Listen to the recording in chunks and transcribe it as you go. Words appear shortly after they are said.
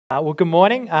Well, good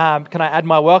morning. Can I add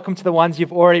my welcome to the ones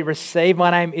you've already received?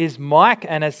 My name is Mike,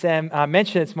 and as Sam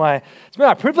mentioned, it's my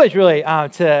privilege really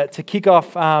to kick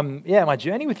off my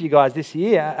journey with you guys this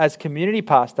year as community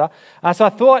pastor. So I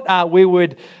thought we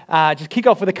would just kick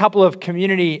off with a couple of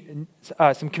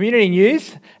some community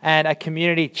news and a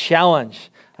community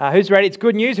challenge. Who's ready? It's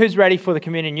good news. Who's ready for the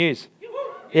community news?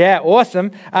 Yeah,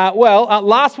 awesome.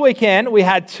 Last weekend we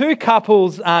had two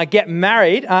couples get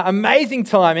married. Amazing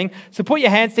timing. So put your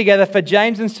hands together for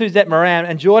James and Suzette Moran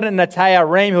and Jordan and Natea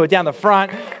Ream, who are down the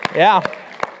front. Yeah.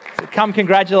 So come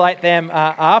congratulate them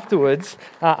afterwards.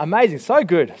 Amazing. So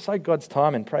good. So God's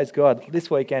timing. Praise God. This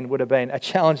weekend would have been a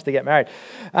challenge to get married.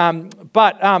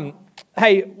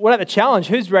 Hey, what about the challenge?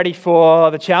 Who's ready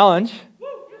for the challenge?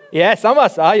 Yeah, some of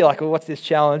us are. You're like, well, what's this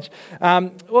challenge?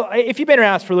 Well, if you've been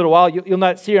around us for a little while, you'll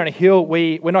know that here on a hill,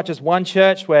 we're not just one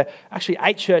church. We're actually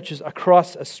 8 churches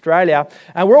across Australia.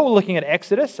 And we're all looking at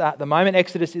Exodus. At the moment,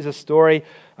 Exodus is a story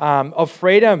of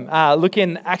freedom.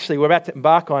 We're about to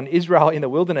embark on Israel in the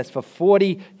wilderness for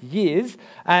 40 years.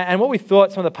 And what we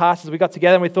thought, some of the pastors, we got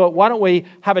together and we thought, why don't we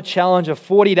have a challenge of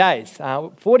 40 days?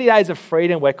 40 days of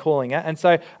freedom, we're calling it. And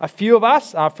so a few of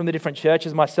us from the different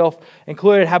churches, myself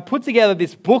included, have put together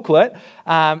this booklet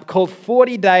called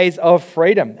 40 Days of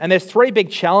Freedom. And there's 3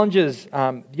 big challenges.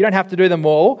 You don't have to do them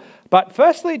all. But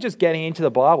firstly, just getting into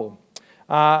the Bible.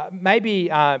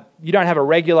 Maybe you don't have a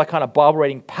regular kind of Bible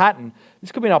reading pattern.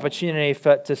 This could be an opportunity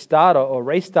to start or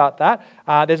restart that.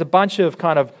 There's a bunch of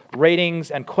kind of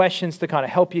readings and questions to kind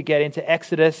of help you get into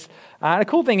Exodus. And the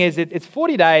cool thing is it's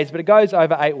 40 days, but it goes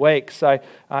over 8 weeks. So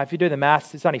if you do the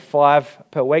maths, it's only 5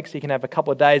 per week, so you can have a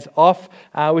couple of days off,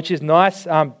 which is nice.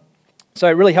 So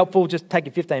really helpful. Just take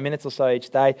you 15 minutes or so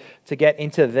each day to get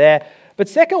into there. But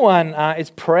second one is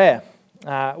prayer.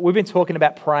 We've been talking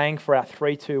about praying for our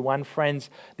 3-2-1 friends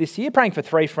this year, praying for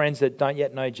 3 friends that don't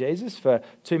yet know Jesus for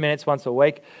 2 minutes once a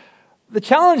week. The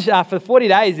challenge for 40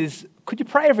 days is, could you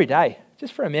pray every day,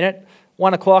 just for a minute,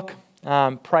 1 o'clock,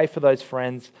 pray for those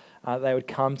friends, they would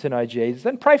come to know Jesus,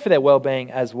 and pray for their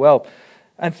well-being as well.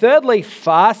 And thirdly,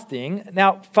 fasting.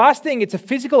 Now, fasting, it's a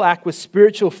physical act with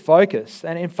spiritual focus,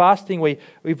 and in fasting we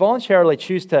voluntarily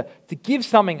choose to give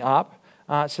something up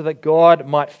so that God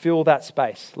might fill that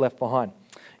space left behind.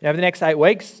 Over the next 8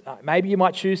 weeks, maybe you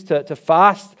might choose to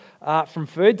fast from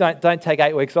food. Don't take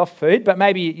 8 weeks off food, but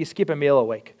maybe you skip a meal a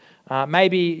week.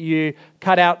 Maybe you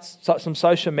cut out some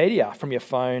social media from your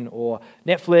phone or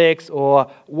Netflix or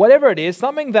whatever it is,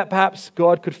 something that perhaps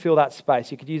God could fill that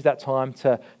space. You could use that time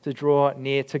to draw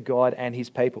near to God and His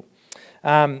people.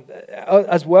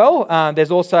 As well,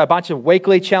 there's also a bunch of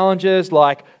weekly challenges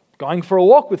like going for a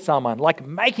walk with someone, like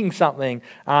making something,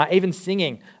 even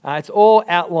singing. It's all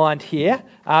outlined here.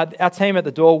 Our team at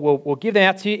the door will give them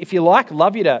out to you. If you like,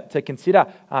 love you to consider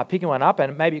picking one up,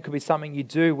 and maybe it could be something you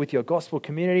do with your gospel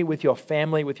community, with your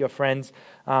family, with your friends.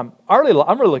 I'm really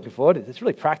looking forward to it. It's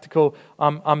really practical.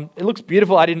 It looks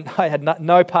beautiful. I had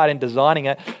no part in designing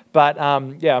it, but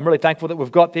I'm really thankful that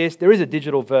we've got this. There is a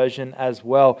digital version as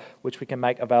well, which we can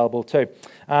make available too.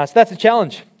 So that's a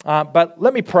challenge. But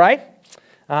let me pray.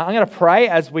 I'm going to pray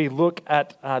as we look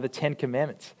at the 10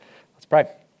 Commandments. Let's pray.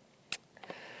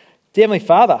 Dear Heavenly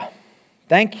Father,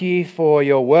 thank you for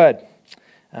your word.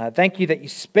 Thank you that you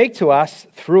speak to us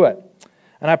through it.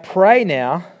 And I pray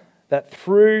now that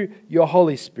through your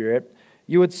Holy Spirit,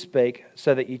 you would speak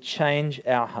so that you change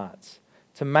our hearts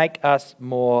to make us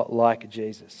more like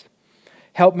Jesus.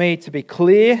 Help me to be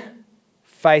clear,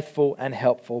 faithful, and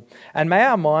helpful. And may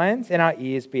our minds and our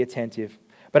ears be attentive.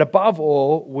 But above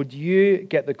all, would you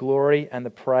get the glory and the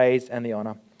praise and the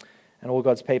honor? And all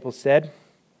God's people said,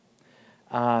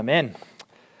 Amen.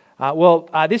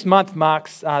 This month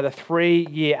marks the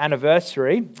 3-year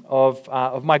anniversary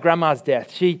of my grandma's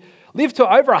death. She lived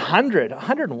to over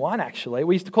 101 actually.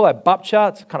 We used to call her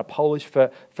Babcia. It's kind of Polish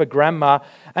for grandma.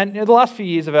 And the last few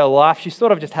years of her life, she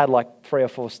sort of just had like 3 or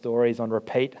 4 stories on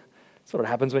repeat. Sort of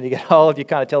happens when you get old. You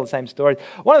kind of tell the same stories.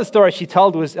 One of the stories she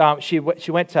told was she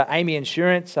went to Amy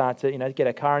Insurance to get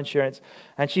her car insurance,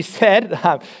 and she said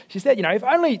if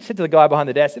only, said to the guy behind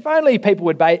the desk, if only people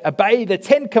would obey the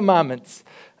 10 Commandments,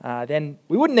 then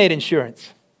we wouldn't need insurance.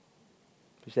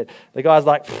 She said the guy's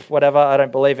like, whatever, I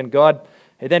don't believe in God.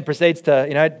 He then proceeds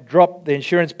to drop the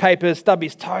insurance papers, stub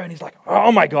his toe, and he's like,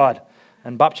 oh my God.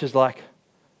 And Babcia's like,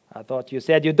 I thought you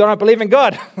said you don't believe in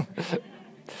God.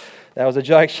 That was a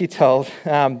joke she told.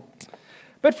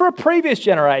 But for a previous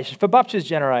generation, for Babcia's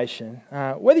generation,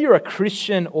 whether you're a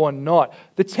Christian or not,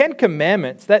 the 10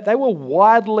 Commandments, they were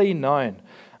widely known.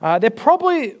 They're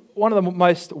probably one of the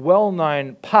most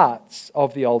well-known parts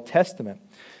of the Old Testament.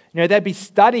 They'd be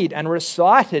studied and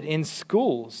recited in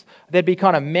schools. They'd be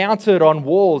kind of mounted on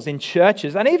walls in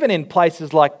churches and even in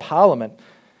places like Parliament.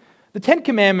 The Ten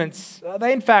Commandments,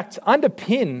 they in fact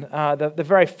underpin the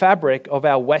very fabric of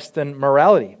our Western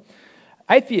morality.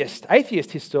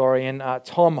 Atheist historian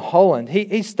Tom Holland,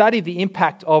 he studied the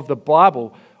impact of the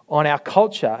Bible on our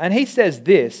culture. And he says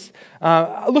this,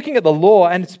 looking at the law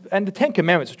and the Ten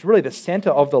Commandments, which is really the center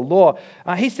of the law,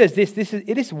 he says this,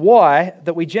 it is why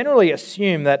that we generally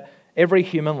assume that every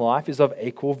human life is of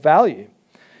equal value.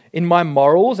 In my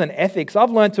morals and ethics,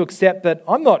 I've learned to accept that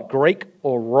I'm not Greek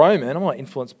or Roman, I'm not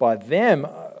influenced by them,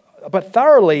 but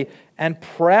thoroughly and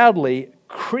proudly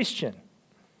Christian.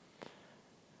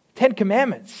 Ten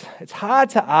Commandments, it's hard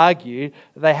to argue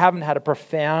that they haven't had a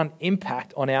profound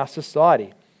impact on our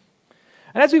society.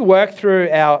 And as we work through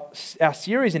our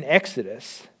series in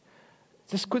Exodus,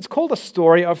 it's called a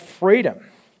story of freedom.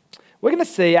 We're going to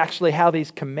see actually how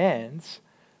these commands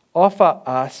offer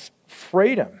us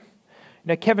freedom.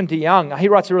 Kevin DeYoung, he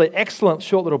writes a really excellent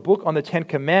short little book on the Ten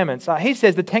Commandments. He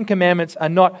says the Ten Commandments are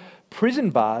not prison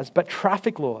bars, but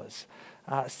traffic laws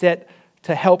set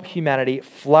to help humanity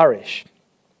flourish.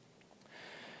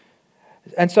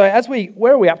 And so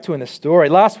where are we up to in the story?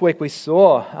 Last week we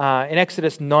saw in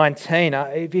Exodus 19,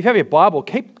 if you have your Bible,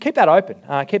 keep that open.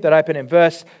 Keep that open. In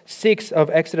verse 6 of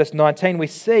Exodus 19, we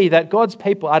see that God's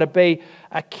people are to be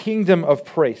a kingdom of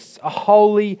priests, a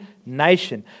holy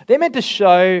nation. They're meant to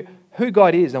show who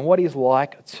God is and what He's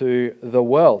like to the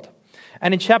world.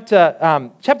 And in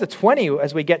chapter 20,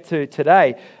 as we get to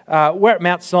today, we're at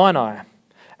Mount Sinai.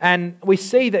 And we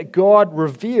see that God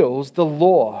reveals the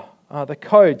law, the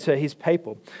code to His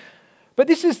people. But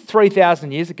this is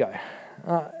 3,000 years ago.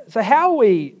 So how are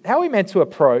we meant to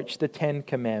approach the Ten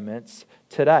Commandments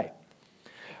today?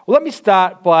 Well, let me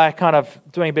start by kind of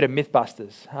doing a bit of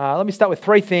Mythbusters. Let me start with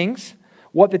three things,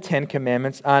 what the Ten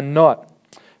Commandments are not.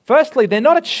 Firstly, they're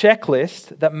not a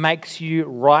checklist that makes you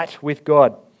right with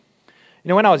God.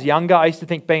 When I was younger, I used to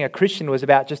think being a Christian was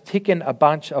about just ticking a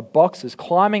bunch of boxes,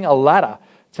 climbing a ladder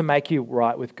to make you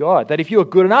right with God. That if you were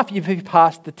good enough, if you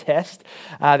passed the test,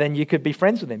 then you could be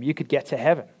friends with Him. You could get to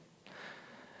heaven.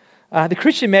 The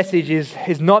Christian message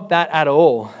is not that at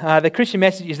all. The Christian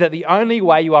message is that the only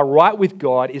way you are right with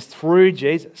God is through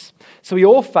Jesus. So we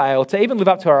all fail to even live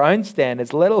up to our own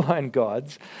standards, let alone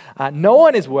God's. No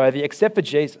one is worthy except for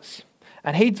Jesus.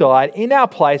 And He died in our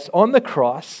place on the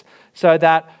cross so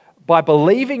that by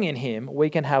believing in Him, we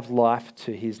can have life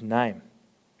to His name.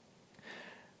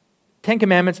 Ten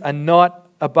Commandments are not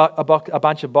a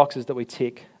bunch of boxes that we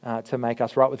tick to make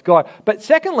us right with God. But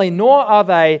secondly, nor are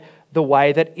they the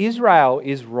way that Israel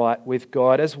is right with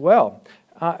God as well.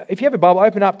 If you have a Bible,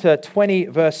 open up to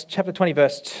chapter 20,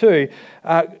 verse 2.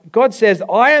 God says,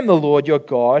 I am the Lord your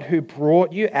God who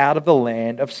brought you out of the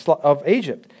land of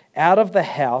Egypt, out of the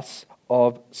house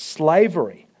of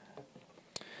slavery.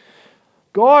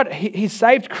 God, He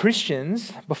saved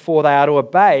Christians before they are to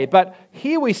obey, but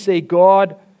here we see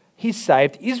God, He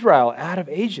saved Israel out of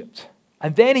Egypt,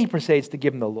 and then He proceeds to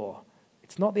give them the law.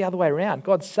 It's not the other way around.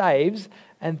 God saves,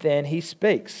 and then He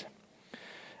speaks.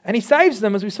 And He saves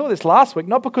them, as we saw this last week,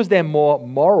 not because they're more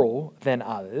moral than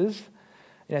others.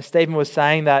 Stephen was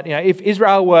saying that, if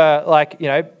Israel were like,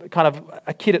 kind of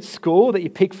a kid at school that you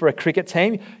pick for a cricket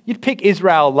team, you'd pick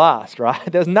Israel last, right?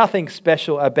 There's nothing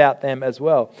special about them as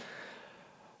well.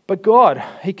 But God,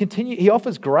 He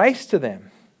offers grace to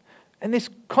them. And this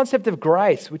concept of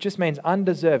grace, which just means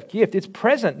undeserved gift, it's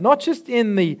present not just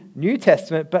in the New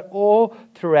Testament, but all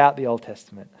throughout the Old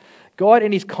Testament. God,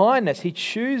 in His kindness, He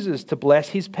chooses to bless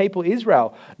His people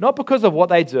Israel, not because of what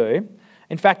they do.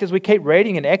 In fact, as we keep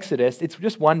reading in Exodus, it's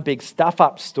just one big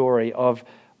stuff-up story of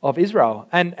Israel.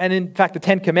 And in fact, the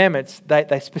Ten Commandments,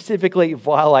 they specifically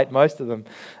violate most of them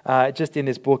just in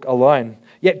this book alone.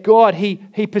 Yet God,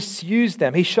 He pursues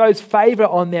them. He shows favor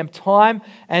on them time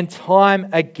and time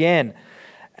again,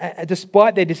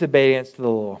 despite their disobedience to the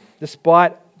law,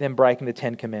 despite them breaking the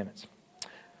Ten Commandments.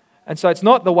 And so it's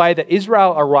not the way that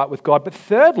Israel are right with God. But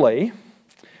thirdly,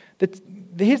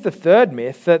 here's the third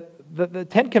myth, that the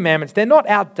Ten Commandments, they're not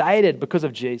outdated because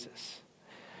of Jesus.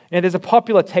 There's a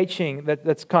popular teaching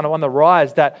that's kind of on the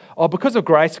rise that, because of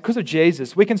grace, because of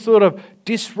Jesus, we can sort of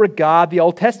disregard the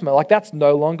Old Testament. Like that's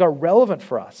no longer relevant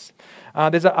for us.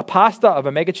 There's a pastor of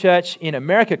a megachurch in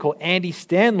America called Andy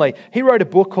Stanley. He wrote a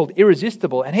book called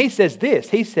Irresistible, and he says this.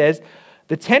 He says,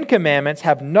 the Ten Commandments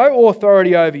have no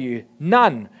authority over you,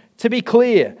 none. To be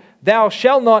clear, thou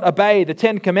shalt not obey the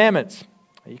Ten Commandments.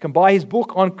 You can buy his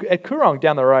book at Coorong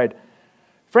down the road.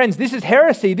 Friends, this is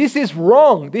heresy. This is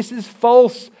wrong. This is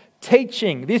false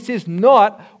teaching. This is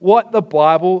not what the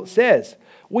Bible says.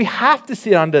 We have to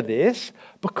sit under this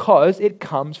because it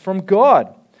comes from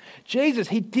God. Jesus,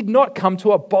 he did not come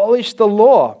to abolish the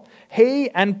law. He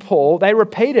and Paul, they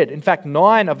repeated, in fact,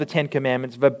 9 of the 10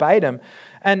 commandments verbatim.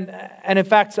 And in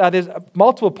fact, there's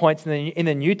multiple points in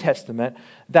the New Testament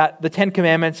that the 10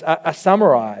 commandments are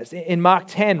summarized. In Mark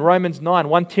 10, Romans 9,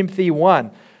 1 Timothy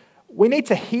 1. We need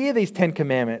to hear these 10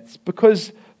 commandments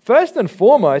because, first and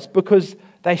foremost, because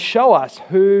they show us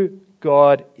who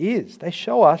God is. They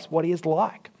show us what he is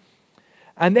like.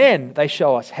 And then they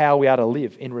show us how we are to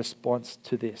live in response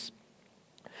to this.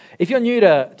 If you're new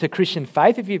to Christian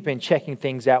faith, if you've been checking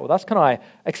things out with us, can I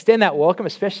extend that welcome,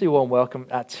 especially warm welcome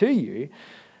to you?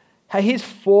 Hey, here's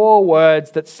 4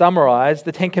 words that summarize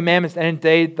the 10 commandments and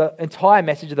indeed the entire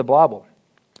message of the Bible.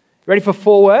 Ready for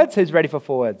 4 words? Who's ready for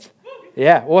 4 words?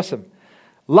 Yeah, awesome.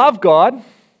 Love God,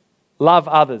 love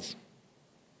others.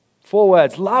 4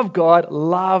 words. Love God,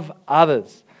 love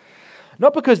others.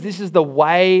 Not because this is the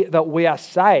way that we are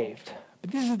saved,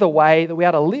 but this is the way that we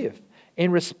are to live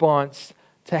in response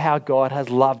to how God has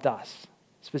loved us,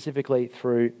 specifically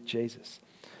through Jesus.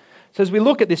 So as we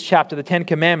look at this chapter, the 10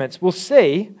 Commandments, we'll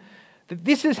see that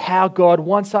this is how God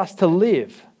wants us to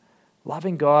live,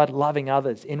 loving God, loving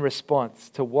others in response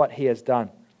to what he has done.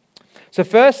 So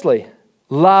firstly,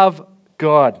 love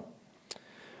God.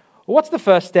 Well, what's the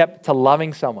first step to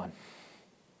loving someone?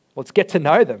 Well, it's get to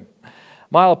know them.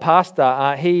 My old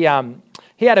pastor, he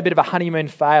had a bit of a honeymoon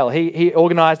fail. He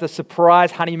organised a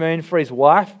surprise honeymoon for his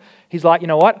wife. He's like, you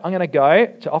know what? I'm going to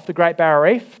go off the Great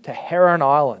Barrier Reef to Heron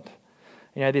Island.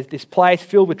 You know, there's this place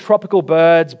filled with tropical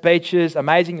birds, beaches,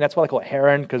 amazing. That's why they call it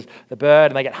Heron, because the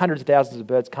bird, and they get hundreds of thousands of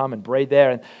birds come and breed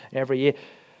there and every year.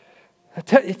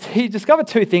 He discovered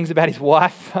 2 things about his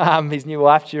wife, his new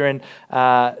wife, during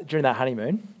that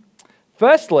honeymoon.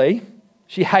 Firstly,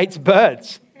 she hates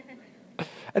birds.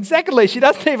 And secondly, she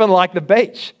doesn't even like the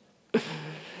beach.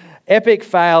 Epic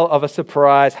fail of a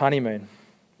surprise honeymoon.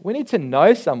 We need to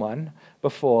know someone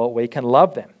before we can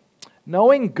love them.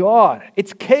 Knowing God,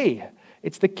 it's key.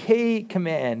 It's the key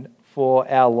command for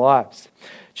our lives.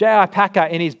 J.I. Packer,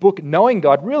 in his book, Knowing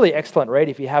God, really excellent read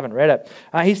if you haven't read it,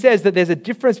 he says that there's a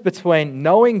difference between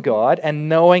knowing God and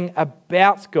knowing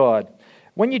about God.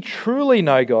 When you truly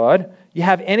know God, you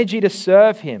have energy to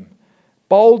serve him,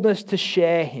 boldness to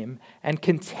share him, and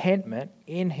contentment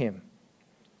in him.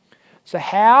 So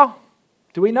how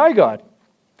do we know God?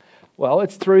 Well,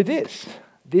 it's through this.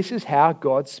 This is how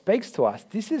God speaks to us.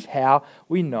 This is how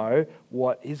we know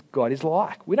what God is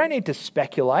like. We don't need to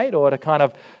speculate or to kind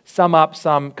of sum up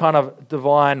some kind of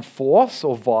divine force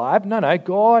or vibe. No,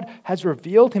 God has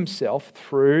revealed himself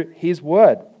through his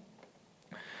word.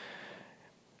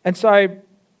 And so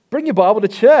bring your Bible to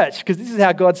church because this is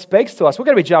how God speaks to us. We're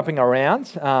going to be jumping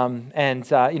around and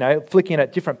flicking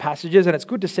at different passages, and it's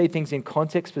good to see things in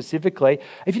context specifically.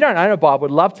 If you don't own a Bible,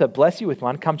 we'd love to bless you with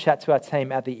one. Come chat to our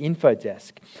team at the info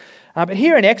desk. But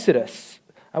here in Exodus,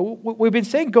 we've been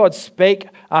seeing God speak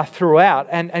throughout,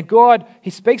 and God, he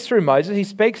speaks through Moses, he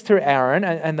speaks through Aaron,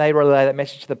 and they relay that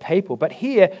message to the people. But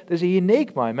here, there's a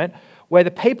unique moment where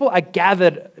the people are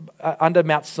gathered under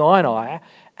Mount Sinai,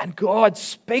 and God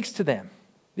speaks to them.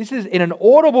 This is in an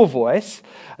audible voice.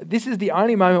 This is the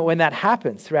only moment when that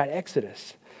happens throughout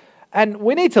Exodus. And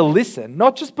we need to listen,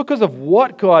 not just because of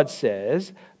what God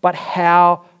says, but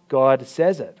how God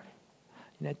says it.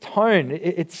 You know, tone,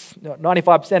 it's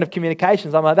 95% of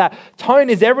communication, something like that. Tone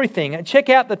is everything. And check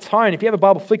out the tone. If you have a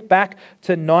Bible, flick back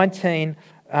to 19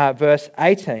 verse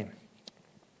 18.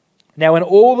 Now, when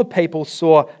all the people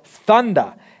saw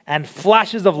thunder and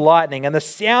flashes of lightning and the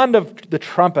sound of the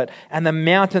trumpet and the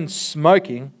mountain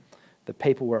smoking, the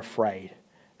people were afraid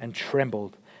and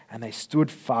trembled, and they stood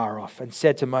far off and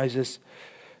said to Moses,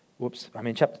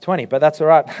 chapter 20, but that's all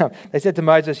right. They said to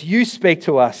Moses, you speak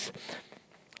to us,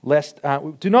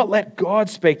 do not let God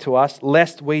speak to us,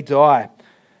 lest we die.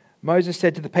 Moses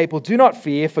said to the people, do not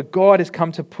fear, for God has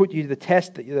come to put you to the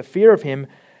test, that the fear of him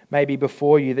may be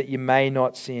before you, that you may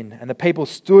not sin. And the people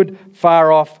stood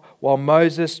far off, while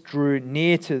Moses drew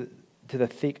near to the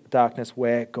thick darkness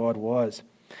where God was.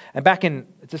 And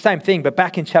it's the same thing, but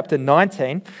back in chapter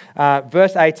 19,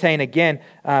 verse 18 again,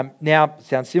 now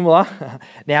sounds similar.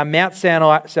 Now Mount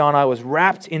Sinai was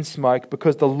wrapped in smoke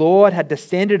because the Lord had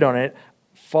descended on it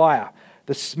fire.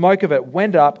 The smoke of it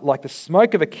went up like the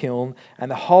smoke of a kiln, and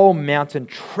the whole mountain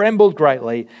trembled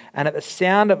greatly. And at the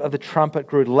sound of the trumpet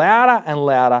grew louder and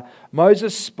louder.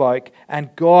 Moses spoke,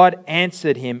 and God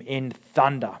answered him in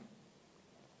thunder.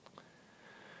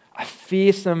 A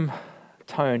fearsome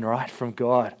tone, right, from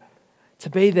God. To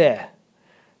be there,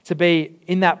 to be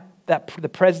in the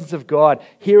presence of God,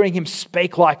 hearing him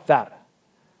speak like that.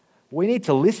 We need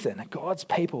to listen. God's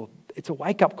people, it's a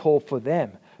wake-up call for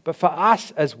them. But for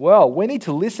us as well, we need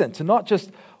to listen to not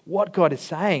just what God is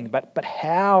saying, but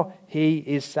how he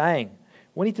is saying.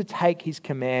 We need to take his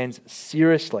commands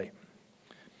seriously.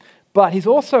 But he's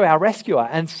also our rescuer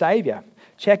and savior.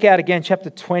 Check out again chapter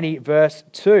 20, verse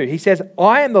 2. He says,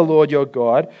 I am the Lord your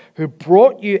God who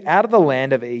brought you out of the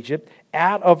land of Egypt,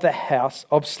 out of the house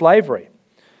of slavery.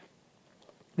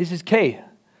 This is key.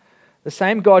 The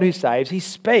same God who saves, he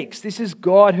speaks. This is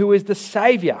God who is the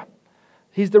savior.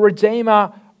 He's the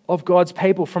redeemer of God's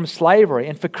people from slavery.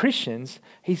 And for Christians,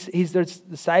 he's the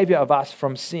savior of us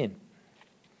from sin.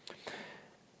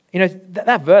 You know,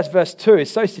 that verse 2,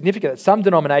 is so significant that some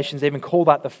denominations even call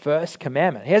that the first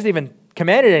commandment. He hasn't even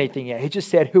commanded anything yet. He just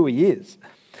said who he is.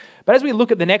 But as we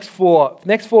look at the next four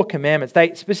commandments,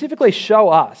 they specifically show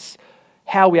us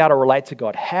how we are to relate to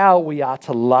God, how we are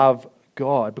to love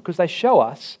God, because they show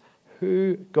us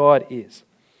who God is.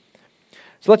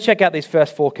 So let's check out these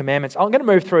first 4 commandments. I'm going to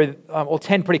move through all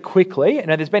 10 pretty quickly. You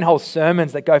know, there's been whole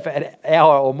sermons that go for an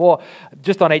hour or more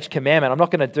just on each commandment. I'm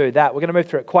not going to do that. We're going to move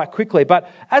through it quite quickly. But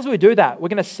as we do that, we're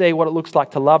going to see what it looks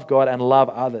like to love God and love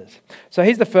others. So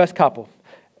here's the first couple.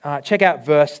 Check out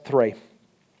verse 3.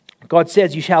 God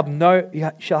says, you shall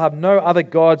have no other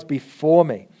gods before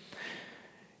me.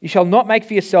 You shall not make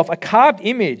for yourself a carved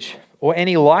image or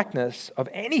any likeness of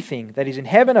anything that is in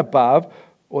heaven above,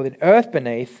 or in earth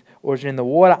beneath, or is in the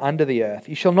water under the earth.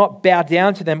 You shall not bow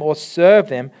down to them or serve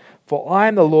them, for I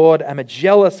am the Lord, am a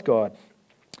jealous God.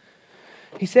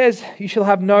 He says, you shall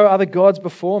have no other gods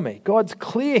before me. God's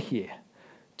clear here.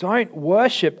 Don't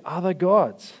worship other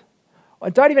gods. Or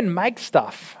don't even make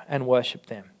stuff and worship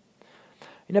them.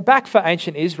 You know, back for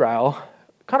ancient Israel,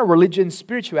 kind of religion,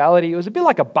 spirituality, it was a bit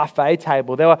like a buffet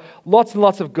table. There were lots and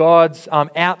lots of gods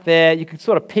out there. You could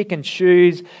sort of pick and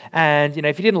choose. And, you know,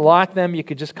 if you didn't like them, you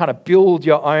could just kind of build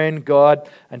your own god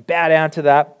and bow down to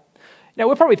that. You know,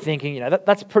 we're probably thinking, you know,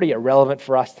 that's pretty irrelevant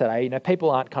for us today. You know, people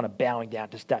aren't kind of bowing down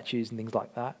to statues and things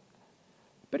like that.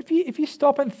 But if you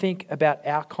stop and think about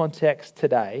our context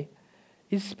today,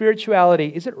 is spirituality,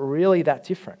 is it really that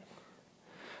different?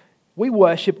 We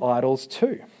worship idols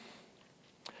too.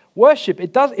 Worship,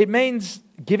 it means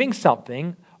giving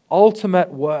something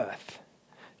ultimate worth.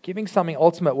 Giving something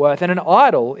ultimate worth. And an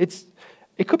idol,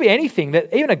 it could be anything,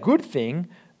 that even a good thing,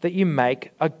 that you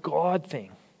make a God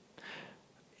thing.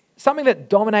 Something that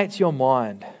dominates your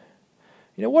mind.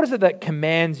 You know, what is it that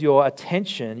commands your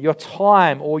attention, your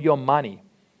time, or your money,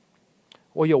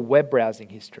 or your web browsing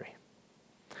history?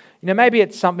 You know, maybe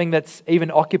it's something that's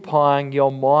even occupying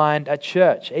your mind at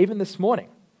church, even this morning.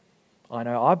 I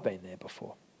know I've been there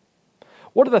before.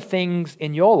 What are the things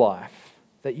in your life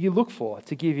that you look for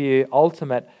to give you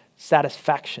ultimate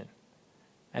satisfaction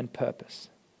and purpose?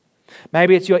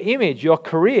 Maybe it's your image, your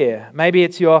career. Maybe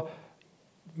it's your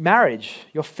marriage,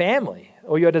 your family,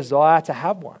 or your desire to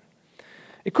have one.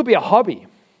 It could be a hobby.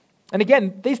 And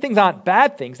again, these things aren't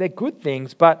bad things, they're good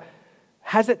things, but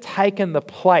has it taken the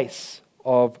place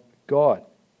of God?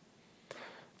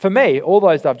 For me, all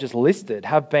those that I've just listed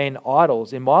have been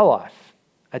idols in my life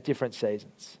at different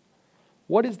seasons.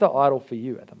 What is the idol for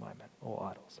you at the moment, or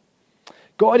idols?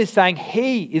 God is saying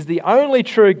he is the only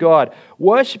true God.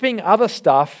 Worshipping other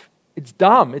stuff, it's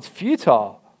dumb, it's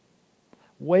futile.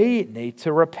 We need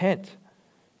to repent.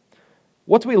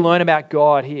 What do we learn about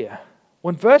God here?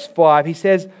 Well, in verse 5, he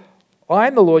says, I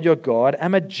am the Lord your God,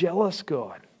 am a jealous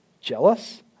God.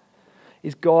 Jealous?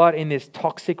 Is God in this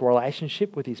toxic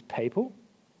relationship with his people?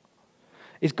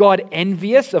 Is God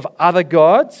envious of other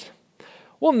gods?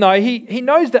 Well, no, he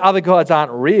knows that other gods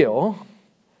aren't real,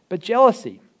 but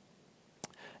jealousy.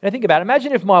 And think about it.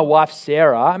 Imagine if my wife,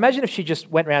 Sarah, imagine if she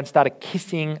just went around and started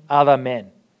kissing other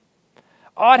men.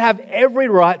 I'd have every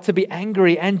right to be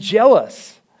angry and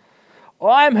jealous.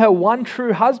 I am her one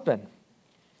true husband.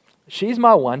 She's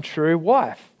my one true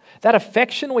wife. That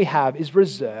affection we have is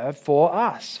reserved for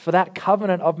us, for that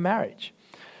covenant of marriage.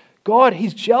 God,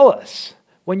 he's jealous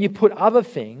when you put other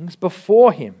things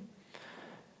before him.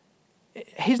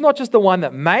 He's not just the one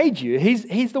that made you,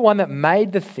 he's the one that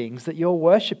made the things that you're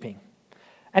worshipping.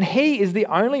 And he is the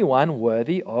only one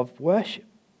worthy of worship.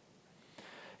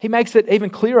 He makes it even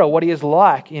clearer what he is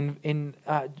like in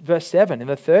verse 7, in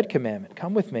the third commandment.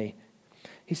 Come with me.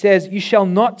 He says, you shall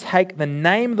not take the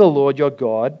name of the Lord your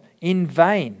God in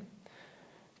vain,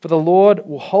 for the Lord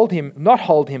will not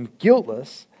hold him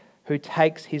guiltless who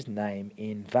takes his name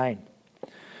in vain.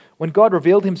 When God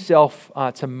revealed himself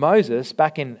to Moses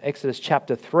back in Exodus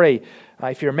chapter 3,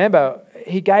 if you remember,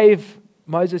 he gave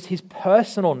Moses his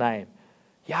personal name,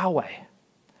 Yahweh,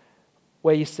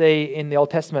 where you see in the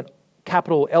Old Testament,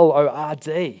 capital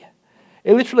L-O-R-D.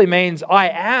 It literally means, I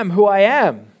am who I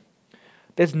am.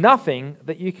 There's nothing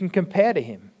that you can compare to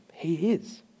him. He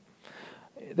is.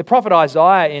 The prophet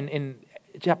Isaiah in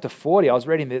chapter 40, I was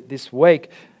reading it this week,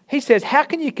 he says, how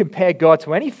can you compare God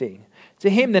to anything? To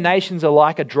him, the nations are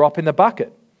like a drop in the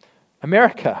bucket.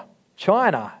 America,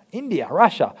 China, India,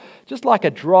 Russia, just like a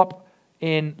drop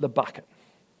in the bucket.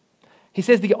 He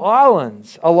says the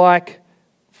islands are like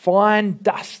fine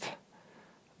dust.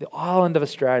 The island of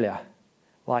Australia,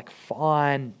 like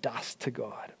fine dust to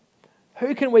God.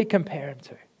 Who can we compare him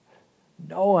to?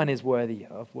 No one is worthy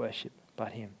of worship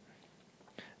but him.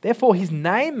 Therefore, his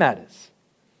name matters.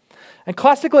 And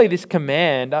classically, this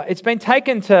command, it's been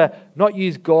taken to not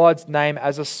use God's name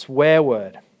as a swear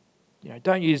word.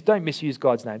 Don't misuse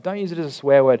God's name. Don't use it as a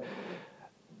swear word.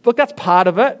 Look, that's part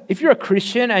of it. If you're a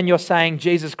Christian and you're saying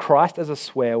Jesus Christ as a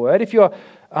swear word, if you're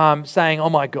saying, oh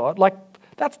my God, like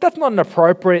that's not an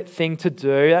appropriate thing to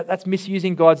do. That's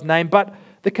misusing God's name. But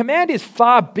the command is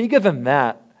far bigger than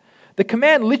that. The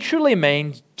command literally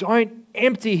means don't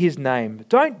empty his name.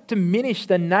 Don't diminish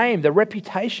the name, the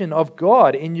reputation of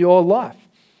God in your life.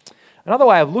 Another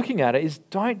way of looking at it is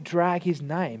don't drag his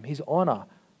name, his honor,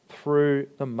 through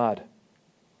the mud.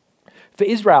 For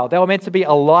Israel, they were meant to be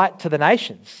a light to the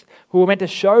nations, who were meant to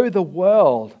show the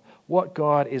world what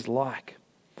God is like.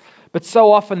 But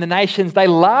so often the nations, they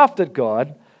laughed at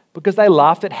God because they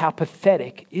laughed at how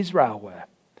pathetic Israel were.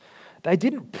 They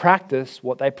didn't practice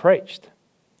what they preached.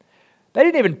 They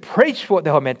didn't even preach what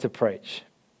they were meant to preach.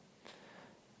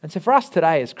 And so for us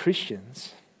today as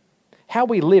Christians, how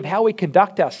we live, how we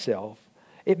conduct ourselves,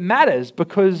 it matters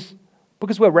because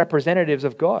we're representatives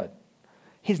of God.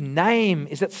 His name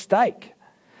is at stake.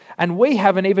 And we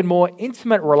have an even more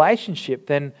intimate relationship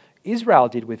than Israel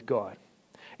did with God.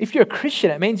 If you're a Christian,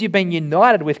 it means you've been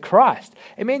united with Christ.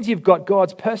 It means you've got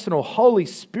God's personal Holy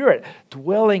Spirit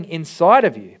dwelling inside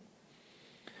of you.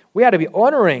 We are to be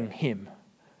honoring him,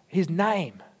 his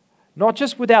name, not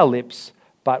just with our lips,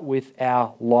 but with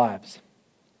our lives.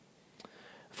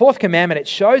 Fourth commandment, it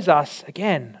shows us,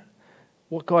 again,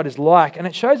 what God is like. And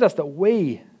it shows us that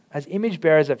we, as image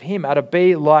bearers of him, are to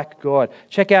be like God.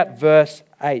 Check out verse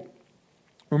 8.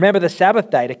 Remember the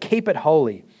Sabbath day to keep it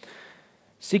holy.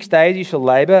 6 days you shall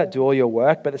labor, do all your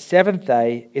work, but the seventh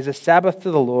day is a Sabbath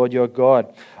to the Lord your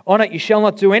God. On it you shall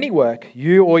not do any work,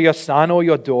 you or your son or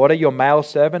your daughter, your male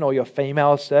servant or your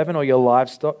female servant or your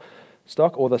livestock,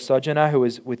 or the sojourner who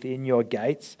is within your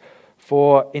gates.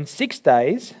 For in 6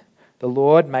 days the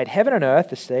Lord made heaven and earth,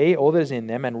 the sea, all that is in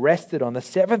them, and rested on the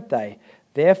seventh day.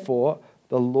 Therefore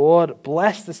the Lord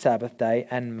blessed the Sabbath day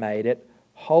and made it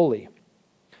holy.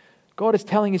 God is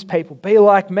telling his people, be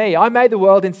like me. I made the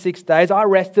world in 6 days. I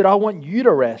rested. I want you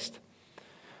to rest.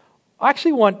 I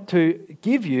actually want to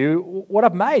give you what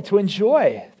I've made to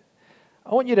enjoy.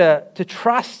 I want you to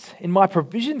trust in my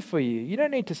provision for you. You don't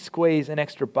need to squeeze an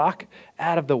extra buck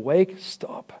out of the week.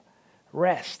 Stop.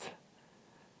 Rest.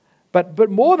 But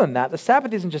more than that, the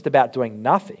Sabbath isn't just about doing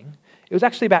nothing. It was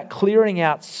actually about clearing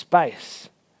out space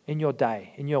in your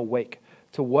day, in your week,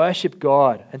 to worship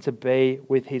God and to be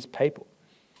with his people.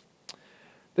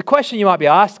 The question you might be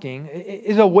asking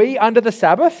is, are we under the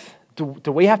Sabbath?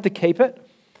 Do we have to keep it?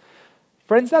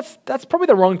 Friends, that's probably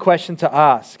the wrong question to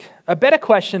ask. A better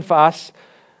question for us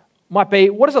might be,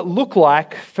 what does it look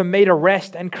like for me to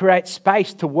rest and create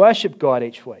space to worship God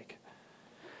each week?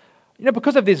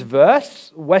 Because of this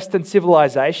verse, Western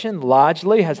civilization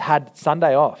largely has had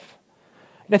Sunday off.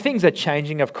 Things are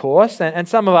changing, of course, and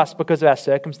some of us, because of our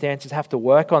circumstances, have to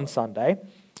work on Sunday.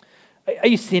 Are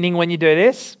you sinning when you do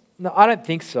this? No, I don't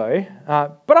think so,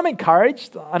 but I'm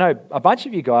encouraged. I know a bunch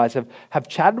of you guys have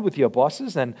chatted with your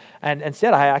bosses and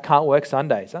said, hey, I can't work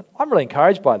Sundays. I'm really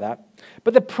encouraged by that.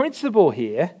 But the principle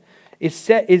here is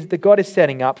that God is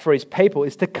setting up for his people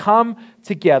is to come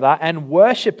together and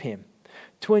worship him,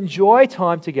 to enjoy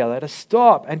time together, to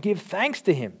stop and give thanks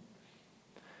to him.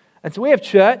 And so we have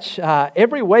church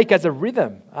every week as a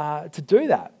rhythm to do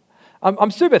that.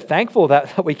 I'm super thankful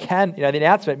that we can, the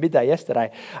announcement midday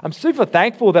yesterday, I'm super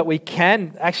thankful that we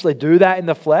can actually do that in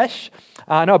the flesh.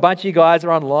 I know a bunch of you guys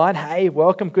are online. Hey,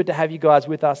 welcome. Good to have you guys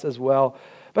with us as well.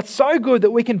 But so good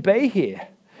that we can be here.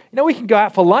 We can go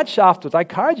out for lunch afterwards. I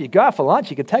encourage you, go out for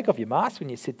lunch. You can take off your mask when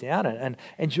you sit down and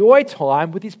enjoy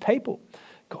time with his people.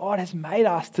 God has made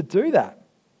us to do that.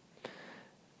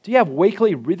 Do you have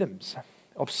weekly rhythms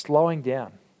of slowing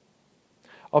down,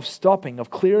 of stopping, of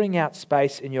clearing out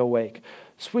space in your week,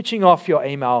 switching off your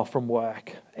email from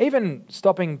work, even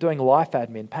stopping doing life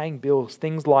admin, paying bills,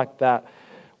 things like that,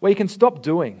 where you can stop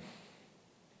doing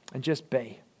and just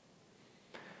be?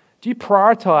 Do you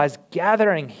prioritize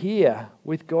gathering here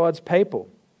with God's people?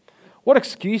 What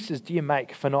excuses do you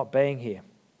make for not being here?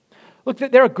 Look,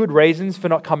 there are good reasons for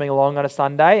not coming along on a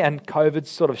Sunday, and COVID's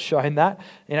sort of shown that.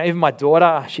 Even my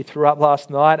daughter, she threw up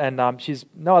last night, and she's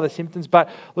no other symptoms. But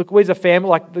look, we as a family,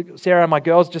 like Sarah and my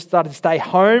girls, just started to stay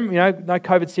home. No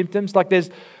COVID symptoms. Like there's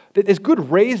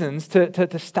good reasons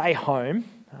to stay home,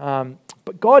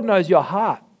 but God knows your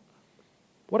heart.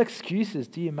 What excuses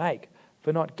do you make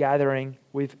for not gathering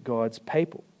with God's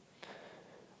people?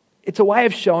 It's a way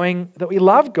of showing that we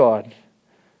love God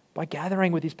by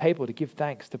gathering with his people to give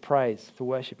thanks, to praise, to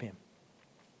worship him.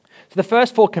 So the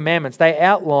first 4 commandments, they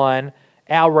outline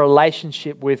our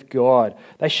relationship with God.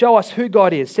 They show us who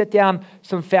God is, set down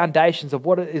some foundations of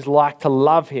what it is like to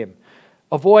love him,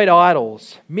 avoid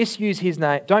idols, misuse his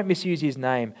name, don't misuse his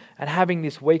name, and having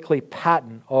this weekly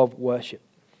pattern of worship.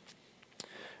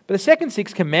 But the second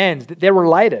 6 commands, they're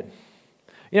related.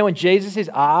 When Jesus is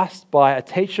asked by a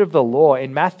teacher of the law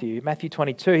in Matthew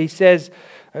 22, he says,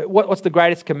 what's the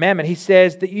greatest commandment? He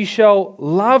says that you shall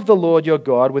love the Lord your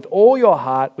God with all your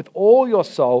heart, with all your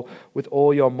soul, with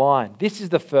all your mind. This is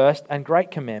the first and great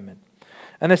commandment.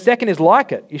 And the second is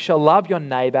like it. You shall love your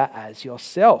neighbor as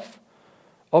yourself.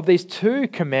 Of these 2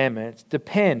 commandments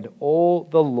depend all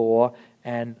the law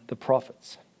and the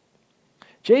prophets.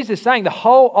 Jesus is saying the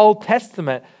whole Old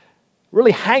Testament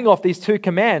really hang off these 2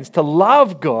 commands, to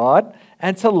love God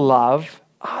and to love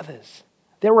others.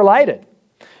 They're related.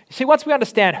 You see, once we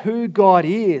understand who God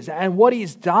is and what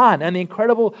he's done and the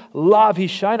incredible love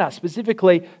he's shown us,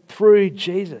 specifically through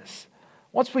Jesus,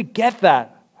 once we get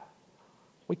that,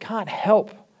 we can't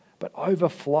help but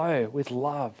overflow with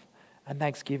love and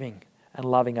thanksgiving and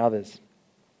loving others.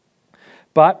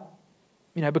 But,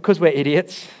 because we're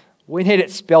idiots, we need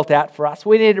it spelt out for us.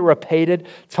 We need it repeated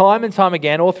time and time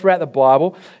again all throughout the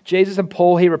Bible. Jesus and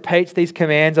Paul, he repeats these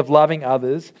commands of loving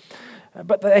others,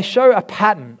 but they show a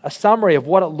pattern, a summary of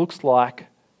what it looks like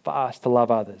for us to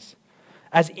love others.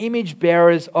 As image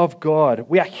bearers of God,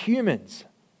 we are humans.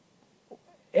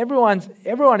 Everyone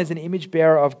is an image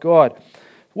bearer of God.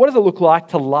 What does it look like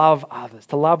to love others,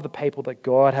 to love the people that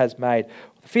God has made?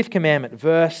 The 5th commandment,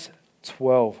 verse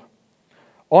 12.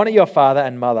 Honor your father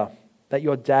and mother, that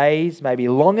your days may be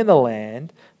long in the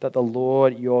land that the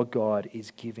Lord your God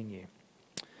is giving you.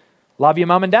 Love your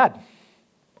mum and dad.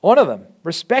 Honor them.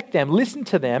 Respect them. Listen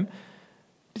to them.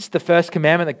 This is the first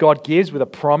commandment that God gives with a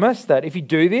promise that if you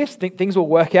do this, things will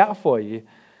work out for you.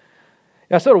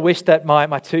 I sort of wish that my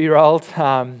 2-year-old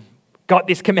got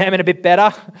this commandment a bit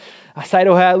better. I say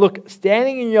to her, look,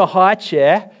 standing in your high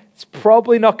chair, it's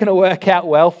probably not going to work out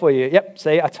well for you. Yep,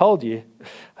 see, I told you.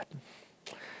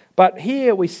 But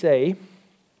here we see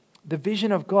the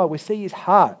vision of God. We see his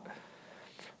heart.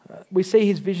 We see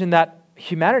his vision that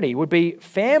humanity would be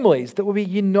families that would be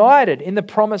united in the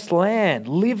promised land,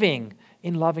 living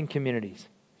in loving communities.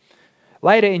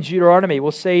 Later in Deuteronomy,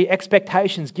 we'll see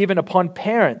expectations given upon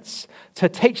parents to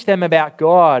teach them about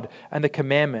God and the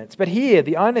commandments. But here,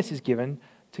 the onus is given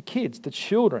to kids, to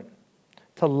children,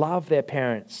 to love their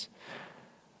parents.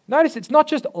 Notice it's not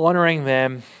just honouring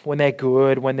them when they're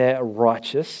good, when they're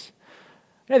righteous.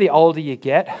 The older you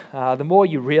get, the more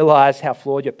you realise how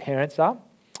flawed your parents are.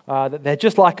 That they're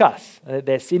just like us.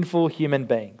 They're sinful human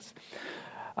beings.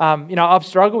 I've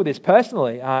struggled with this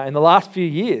personally in the last few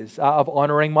years of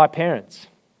honouring my parents.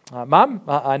 Mum,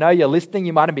 I know you're listening.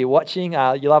 You mightn't be watching.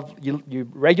 You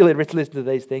regularly listen to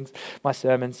these things, my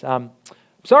sermons.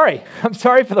 Sorry. I'm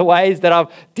sorry for the ways that I've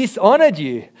dishonoured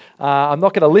you. I'm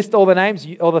not going to list all the names,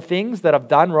 all the things that I've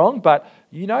done wrong, but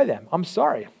you know them. I'm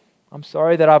sorry. I'm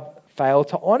sorry that I've failed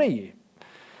to honour you.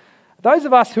 Those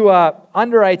of us who are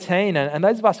under 18 and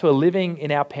those of us who are living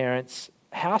in our parents'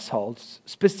 households,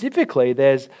 specifically,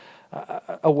 there's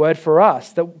a word for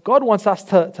us that God wants us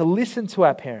to listen to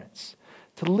our parents,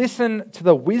 to listen to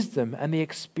the wisdom and the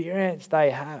experience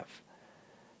they have.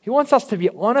 He wants us to be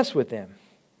honest with them.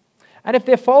 And if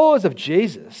they're followers of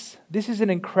Jesus, this is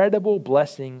an incredible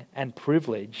blessing and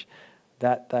privilege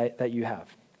that you have.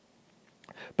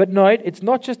 But note, it's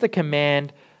not just a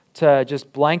command to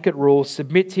just blanket rule,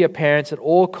 submit to your parents at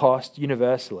all costs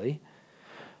universally.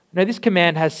 No, this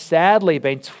command has sadly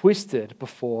been twisted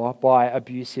before by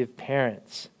abusive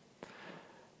parents.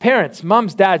 Parents,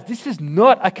 mums, dads, this is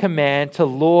not a command to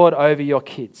lord over your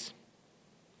kids.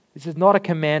 This is not a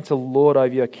command to lord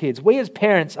over your kids. We as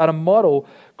parents are to model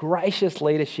gracious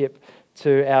leadership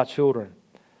to our children.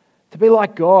 To be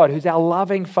like God, who's our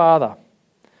loving Father.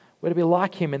 We're to be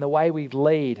like him in the way we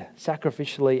lead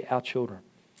sacrificially our children.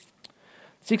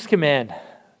 6th command,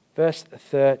 verse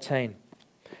 13.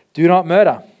 Do not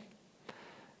murder.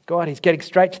 God, he's getting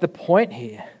straight to the point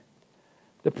here.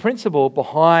 The principle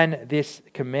behind this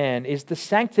command is the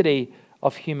sanctity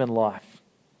of human life.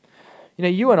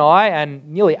 You and I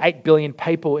and nearly 8 billion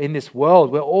people in this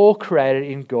world, we're all created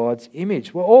in God's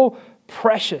image. We're all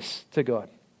precious to God.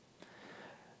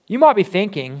 You might be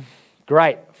thinking,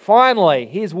 great, finally,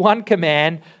 here's one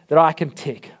command that I can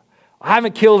tick. I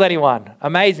haven't killed anyone.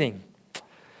 Amazing.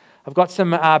 I've got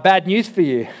some bad news for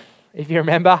you. If you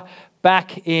remember,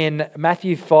 back in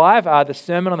Matthew 5, the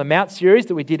Sermon on the Mount series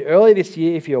that we did earlier this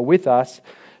year, if you're with us,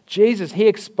 Jesus, he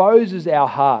exposes our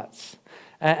hearts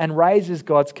and raises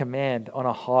God's command on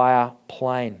a higher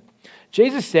plane.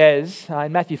 Jesus says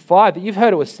in Matthew 5 that you've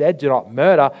heard it was said, do not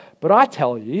murder, but I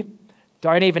tell you,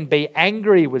 don't even be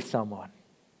angry with someone.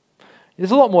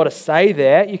 There's a lot more to say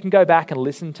there. You can go back and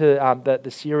listen to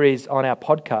the series on our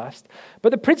podcast. But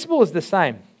the principle is the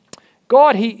same.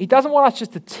 God, he doesn't want us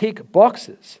just to tick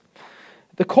boxes.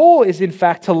 The call is, in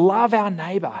fact, to love our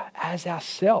neighbor as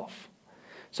ourselves.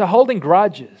 So holding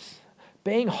grudges,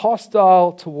 being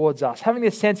hostile towards us, having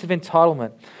this sense of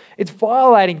entitlement, it's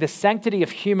violating the sanctity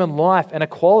of human life and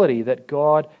equality that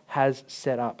God has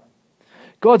set up.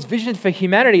 God's vision for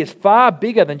humanity is far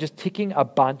bigger than just ticking a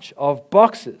bunch of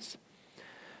boxes.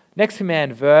 Next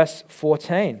command, verse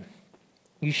 14.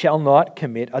 You shall not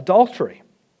commit adultery.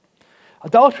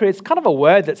 Adultery is kind of a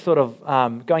word that's sort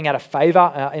of going out of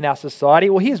favor in our society.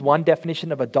 Well, here's one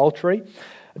definition of adultery.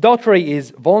 Adultery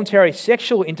is voluntary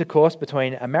sexual intercourse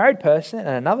between a married person and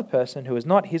another person who is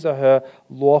not his or her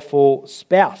lawful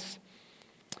spouse.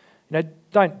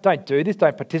 Don't do this,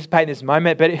 don't participate in this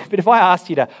moment, but if I asked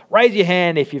you to raise your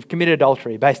hand if you've committed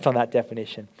adultery based on that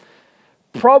definition,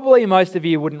 probably most of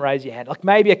you wouldn't raise your hand. Like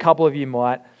maybe a couple of you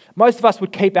might. Most of us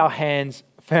would keep our hands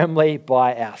firmly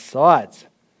by our sides.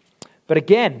 But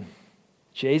again,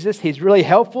 Jesus, he's really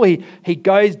helpful. He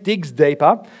digs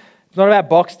deeper. It's not about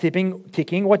box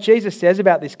ticking. What Jesus says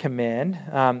about this command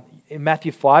in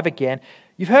Matthew 5 again,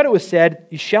 you've heard it was said,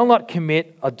 you shall not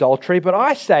commit adultery, but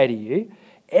I say to you,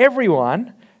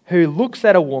 everyone who looks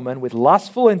at a woman with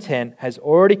lustful intent has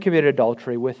already committed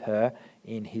adultery with her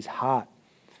in his heart.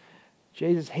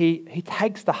 Jesus, he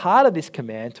takes the heart of this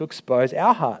command to expose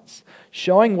our hearts,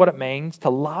 showing what it means to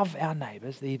love our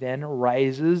neighbours. He then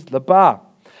raises the bar.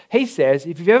 He says,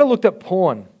 if you've ever looked at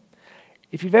porn,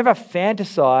 if you've ever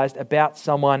fantasized about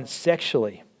someone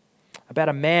sexually, about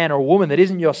a man or a woman that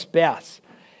isn't your spouse,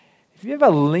 if you've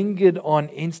ever lingered on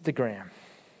Instagram,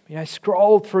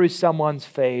 scrolled through someone's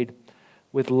feed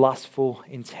with lustful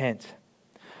intent,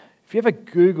 if you ever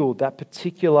Googled that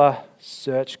particular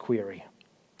search query,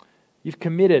 you've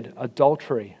committed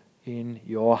adultery in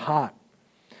your heart.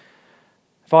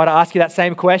 If I were to ask you that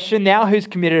same question now, who's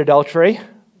committed adultery?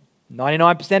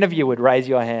 99% of you would raise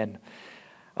your hand.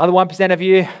 Other 1% of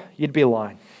you, you'd be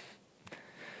lying.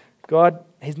 God,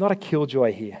 he's not a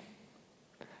killjoy here.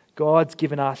 God's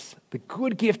given us the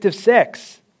good gift of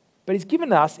sex, but he's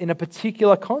given us in a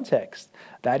particular context.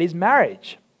 That is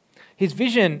marriage. His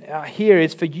vision here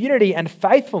is for unity and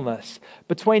faithfulness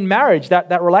between marriage,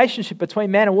 that relationship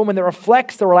between man and woman that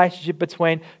reflects the relationship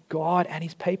between God and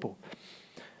his people.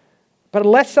 But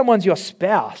unless someone's your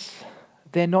spouse,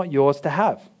 they're not yours to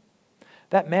have.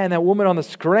 That man, that woman on the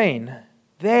screen,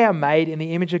 they are made in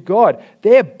the image of God.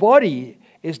 Their body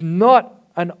is not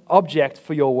an object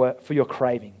for your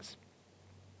cravings.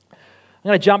 I'm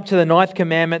going to jump to the 9th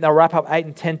commandment. They'll wrap up 8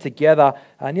 and 10 together.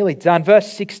 Nearly done.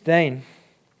 Verse 16.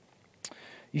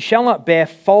 You shall not bear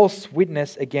false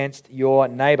witness against your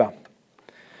neighbour.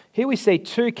 Here we see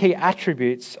two key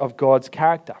attributes of God's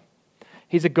character.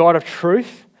 He's a God of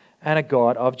truth and a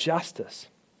God of justice.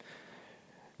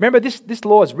 Remember, this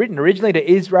law is written originally to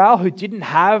Israel, who didn't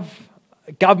have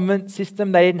a government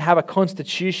system. They didn't have a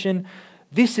constitution.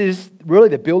 This is really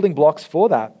the building blocks for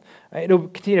that. It'll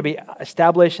continue to be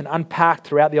established and unpacked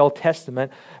throughout the Old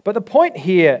Testament. But the point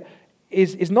here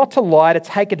is not to lie, to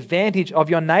take advantage of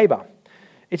your neighbour.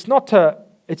 It's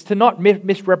to not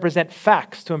misrepresent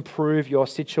facts to improve your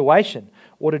situation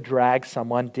or to drag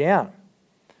someone down.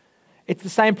 It's the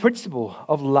same principle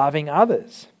of loving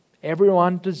others.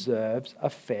 Everyone deserves a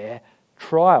fair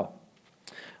trial.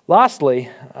 Lastly,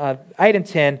 8 and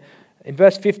 10, in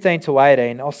verse 15 to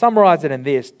 18, I'll summarize it in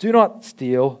this. Do not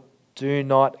steal, do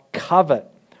not covet.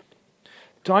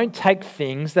 Don't take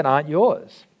things that aren't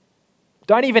yours.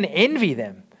 Don't even envy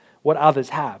them, what others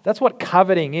have. That's what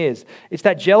coveting is. It's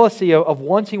that jealousy of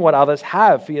wanting what others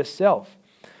have for yourself.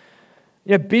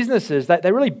 Businesses,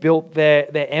 they really built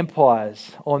their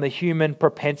empires on the human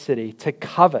propensity to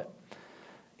covet.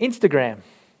 Instagram,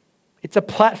 it's a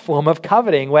platform of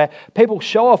coveting where people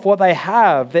show off what they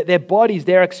have, their bodies,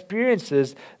 their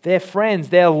experiences, their friends,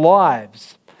 their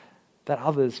lives, that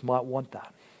others might want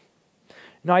that.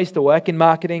 I used to work in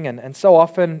marketing, and so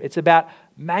often it's about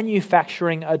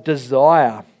manufacturing a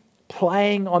desire,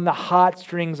 playing on the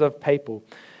heartstrings of people,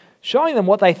 showing them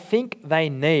what they think they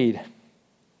need.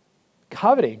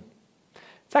 Coveting.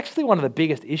 It's actually one of the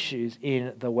biggest issues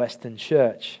in the Western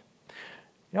church.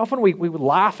 Often we would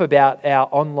laugh about our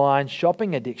online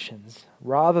shopping addictions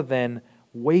rather than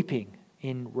weeping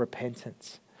in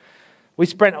repentance. We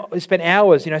spent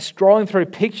hours, scrolling through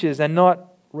pictures and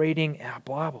not reading our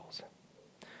Bibles.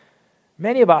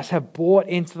 Many of us have bought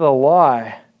into the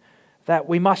lie that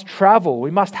we must travel, we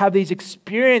must have these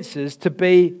experiences to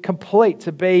be complete,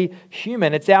 to be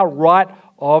human. It's our rite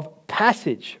of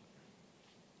passage.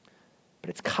 But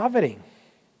it's coveting.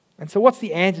 And so what's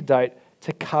the antidote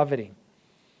to coveting?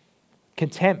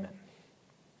 Contentment.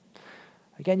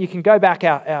 Again, you can go back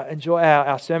enjoy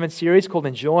our sermon series called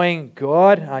Enjoying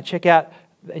God. Check out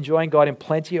Enjoying God in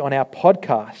Plenty on our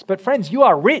podcast. But friends, you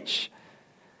are rich.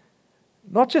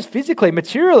 Not just physically,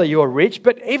 materially you are rich,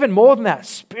 but even more than that,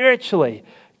 spiritually.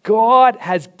 God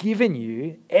has given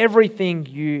you everything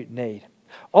you need.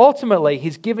 Ultimately,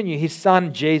 He's given you His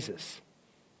Son, Jesus.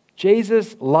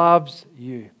 Jesus loves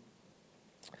you.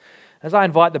 As I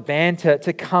invite the band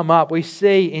to come up, we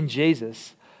see in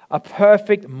Jesus a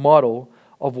perfect model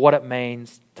of what it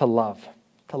means to love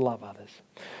others.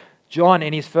 John,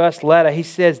 in his first letter, he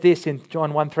says this in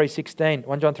John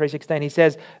 3:16. He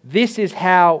says, This is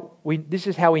how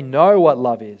we know what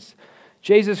love is.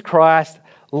 Jesus Christ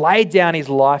laid down His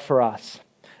life for us,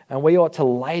 and we ought to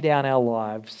lay down our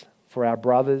lives for our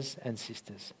brothers and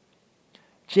sisters.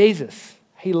 Jesus,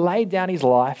 He laid down His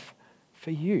life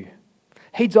for you.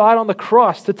 He died on the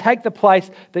cross to take the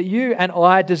place that you and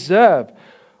I deserve.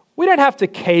 We don't have to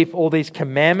keep all these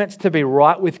commandments to be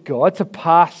right with God, to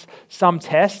pass some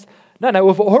test. No,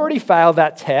 we've already failed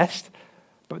that test,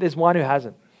 but there's one who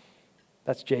hasn't.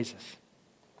 That's Jesus.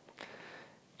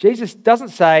 Jesus doesn't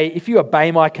say, if you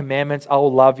obey my commandments, I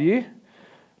will love you.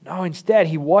 No, instead,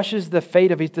 He washes the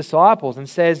feet of His disciples and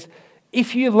says,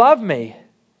 if you love me,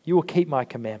 you will keep my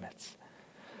commandments.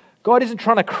 God isn't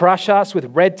trying to crush us with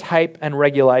red tape and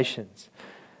regulations.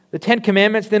 The 10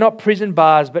 Commandments, they're not prison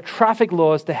bars, but traffic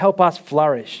laws to help us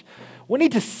flourish. We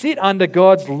need to sit under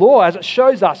God's law as it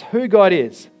shows us who God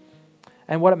is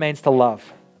and what it means to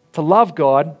love. To love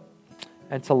God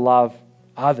and to love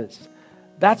others.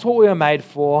 That's what we were made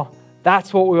for.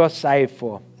 That's what we were saved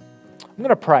for. I'm going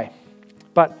to pray.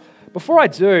 But before I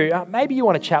do, maybe you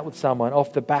want to chat with someone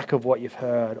off the back of what you've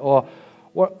heard, or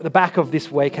what the back of this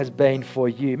week has been for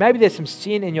you. Maybe there's some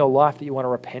sin in your life that you want to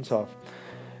repent of.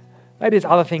 Maybe there's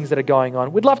other things that are going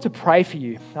on. We'd love to pray for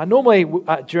you. Normally,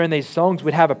 during these songs,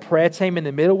 we'd have a prayer team in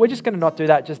the middle. We're just going to not do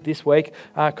that just this week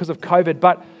because of COVID.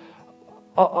 But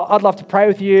I'd love to pray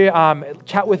with you.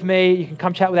 Chat with me. You can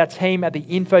come chat with our team at the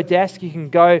info desk. You can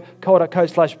go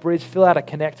co.co/bridge, fill out a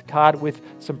connect card with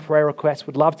some prayer requests.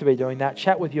 We'd love to be doing that.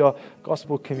 Chat with your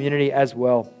gospel community as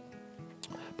well.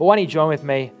 But why don't you join with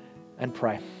me and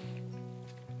pray.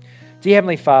 Dear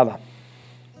Heavenly Father,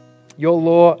 your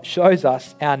law shows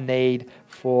us our need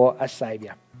for a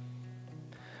Saviour.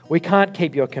 We can't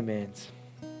keep your commands.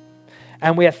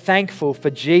 And we are thankful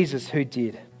for Jesus who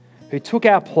took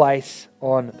our place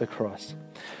on the cross.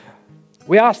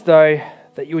 We ask, though,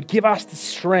 that you would give us the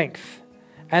strength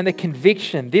and the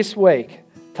conviction this week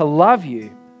to love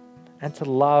you and to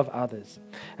love others.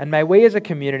 And may we as a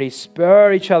community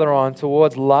spur each other on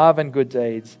towards love and good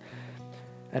deeds.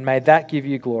 And may that give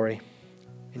you glory.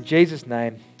 In Jesus'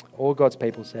 name, all God's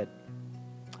people said,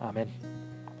 Amen.